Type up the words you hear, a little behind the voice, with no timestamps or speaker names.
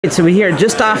So we're here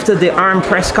just after the ARM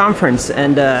press conference,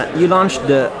 and you launched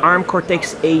the ARM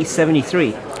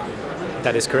Cortex-A73.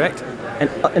 That is correct.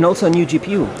 And also a new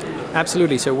GPU.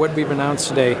 Absolutely. So what we've announced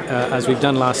today, as we've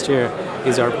done last year,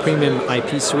 is our premium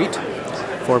IP suite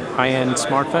for high-end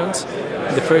smartphones.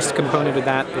 The first component of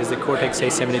that is the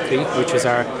Cortex-A73, which is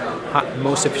our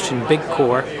most efficient big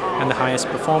core and the highest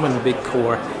performing big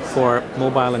core for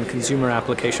mobile and consumer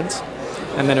applications.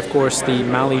 And then, of course, the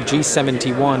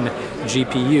Mali-G71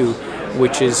 GPU,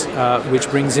 which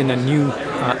brings in a new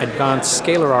advanced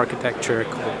scalar architecture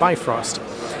called Bifrost,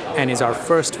 and is our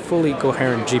first fully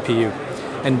coherent GPU.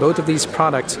 And both of these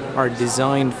products are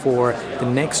designed for the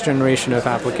next generation of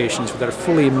applications that are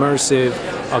fully immersive,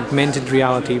 augmented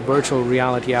reality, virtual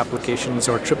reality applications,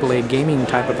 or AAA gaming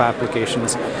type of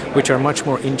applications, which are much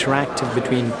more interactive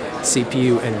between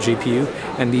CPU and GPU.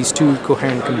 And these two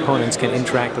coherent components can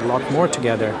interact a lot more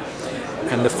together.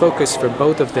 And the focus for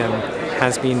both of them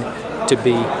has been to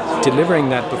be delivering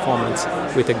that performance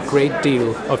with a great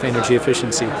deal of energy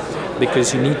efficiency,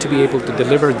 because you need to be able to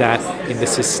deliver that in the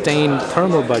sustained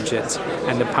thermal budgets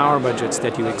and the power budgets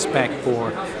that you expect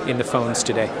for in the phones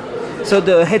today. So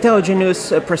the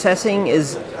heterogeneous processing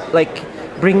is like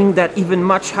bringing that even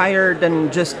much higher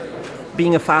than just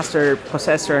being a faster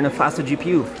processor and a faster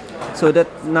GPU. So that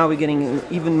now we're getting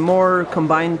even more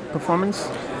combined performance?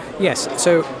 Yes,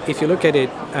 so if you look at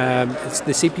it,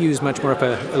 the CPU is much more of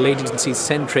a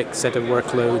latency-centric set of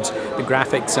workloads. The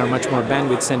graphics are much more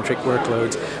bandwidth-centric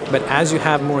workloads. But as you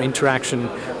have more interaction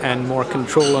and more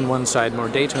control on one side, more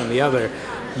data on the other,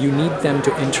 you need them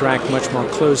to interact much more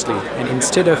closely. And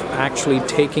instead of actually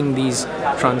taking these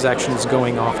transactions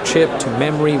going off chip to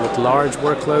memory with large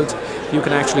workloads, you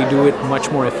can actually do it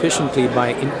much more efficiently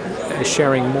by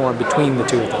sharing more between the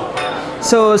two of them.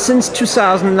 So since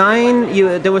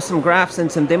 2009, there were some graphs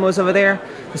and some demos over there.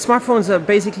 The smartphones are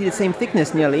basically the same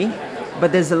thickness nearly,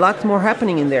 but there's a lot more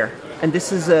happening in there. And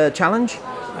this is a challenge?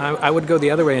 I would go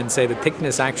the other way and say the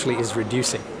thickness actually is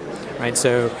reducing. Right?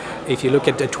 So if you look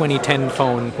at the 2010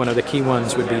 phone, one of the key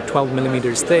ones would be 12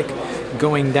 millimeters thick,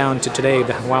 going down to today,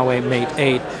 the Huawei Mate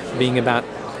 8 being about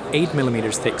 8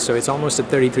 millimeters thick. So it's almost a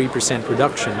 33%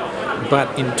 reduction.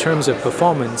 But in terms of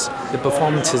performance, the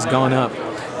performance has gone up,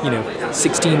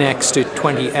 16x to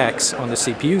 20x on the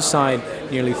CPU side,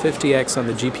 nearly 50x on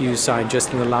the GPU side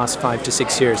just in the last 5 to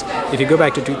 6 years. If you go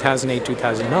back to 2008,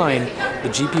 2009, the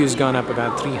GPU's gone up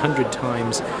about 300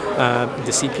 times,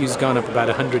 the CPU's gone up about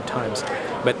 100 times,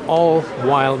 but all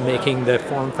while making the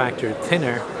form factor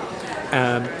thinner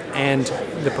and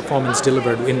the performance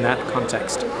delivered in that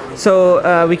context.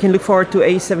 So we can look forward to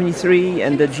A73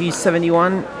 and the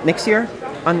G71 next year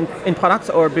in products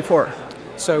or before?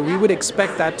 So we would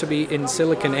expect that to be in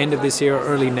silicon end of this year or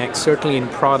early next, certainly in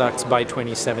products by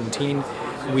 2017.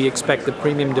 We expect the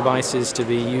premium devices to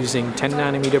be using 10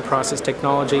 nanometer process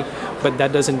technology, but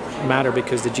that doesn't matter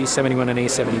because the G71 and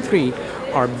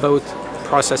A73 are both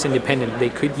process independent.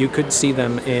 You could see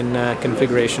them in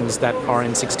configurations that are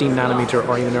in 16 nanometer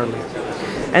or even earlier.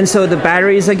 And so the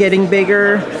batteries are getting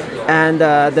bigger and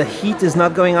the heat is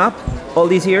not going up all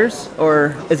these years,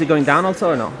 or is it going down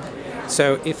also or no?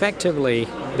 So effectively,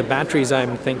 the batteries,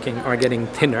 I'm thinking, are getting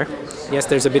thinner. Yes,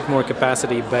 there's a bit more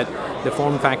capacity, but the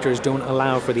form factors don't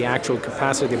allow for the actual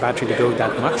capacity of the battery to go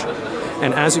that much.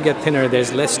 And as you get thinner,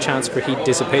 there's less chance for heat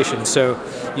dissipation, so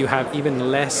you have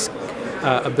even less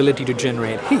ability to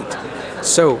generate heat.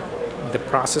 So the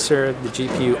processor, the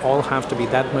GPU, all have to be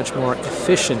that much more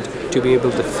efficient to be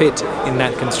able to fit in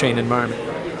that constrained environment.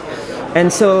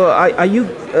 And so are you,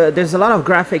 there's a lot of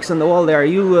graphics on the wall there. Are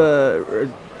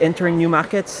you entering new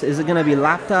markets? Is it going to be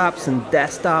laptops and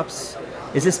desktops?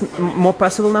 Is this more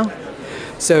possible now?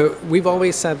 So we've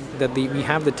always said that we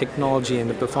have the technology and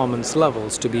the performance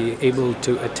levels to be able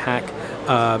to attack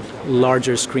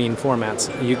larger screen formats.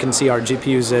 You can see our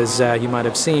GPUs, as you might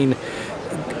have seen,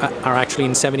 are actually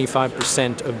in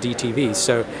 75% of DTV.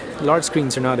 So large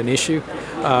screens are not an issue.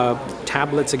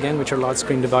 Tablets, again, which are large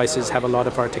screen devices, have a lot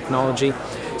of our technology.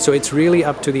 So it's really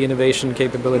up to the innovation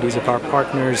capabilities of our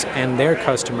partners and their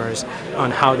customers on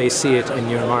how they see it in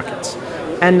newer markets.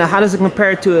 And how does it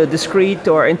compare to a discrete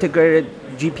or integrated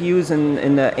GPUs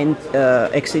in the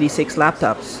x86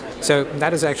 laptops? So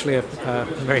that is actually a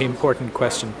very important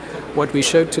question. What we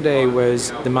showed today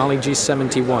was the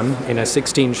Mali-G71 in a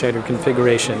 16 shader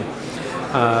configuration,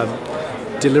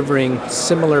 delivering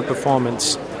similar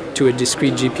performance to a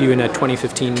discrete GPU in a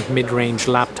 2015 mid-range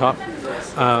laptop,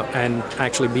 and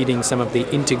actually beating some of the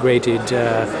integrated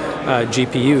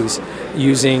GPUs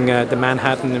using the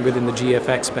Manhattan within the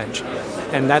GFX bench.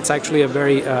 And that's actually a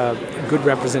very good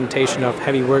representation of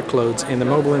heavy workloads in the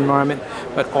mobile environment,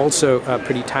 but also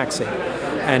pretty taxing.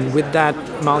 And with that,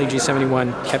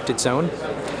 Mali-G71 kept its own.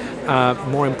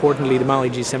 More importantly, the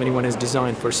Mali-G71 is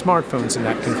designed for smartphones in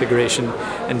that configuration,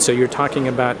 and so you're talking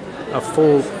about a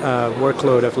full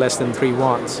workload of less than 3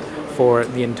 watts for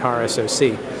the entire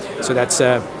SoC. So that's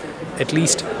at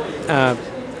least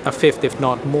a fifth, if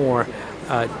not more,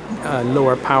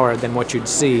 lower power than what you'd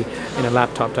see in a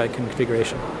laptop type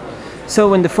configuration. So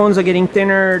when the phones are getting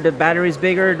thinner, the battery is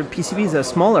bigger, the PCBs are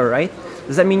smaller, right?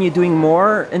 Does that mean you're doing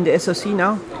more in the SoC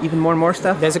now? Even more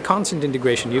stuff? There's a constant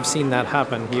integration. You've seen that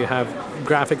happen. You have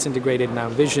graphics integrated now,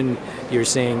 vision, you're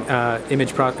seeing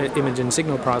image and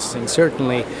signal processing,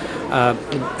 certainly,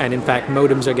 and in fact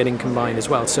modems are getting combined as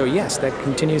well. So yes, that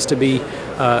continues to be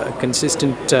a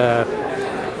consistent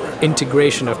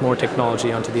integration of more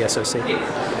technology onto the SoC.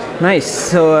 Nice.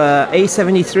 So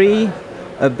A73,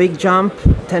 a big jump,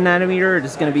 10 nanometer.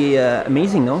 It's going to be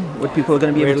amazing, no? What people are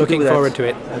going to be able to do with that. We're looking forward to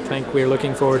it. I think we're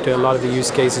looking forward to a lot of the use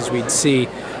cases we'd see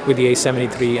with the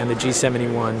A73 and the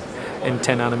G71 in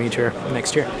 10 nanometer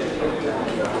next year.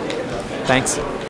 Thanks.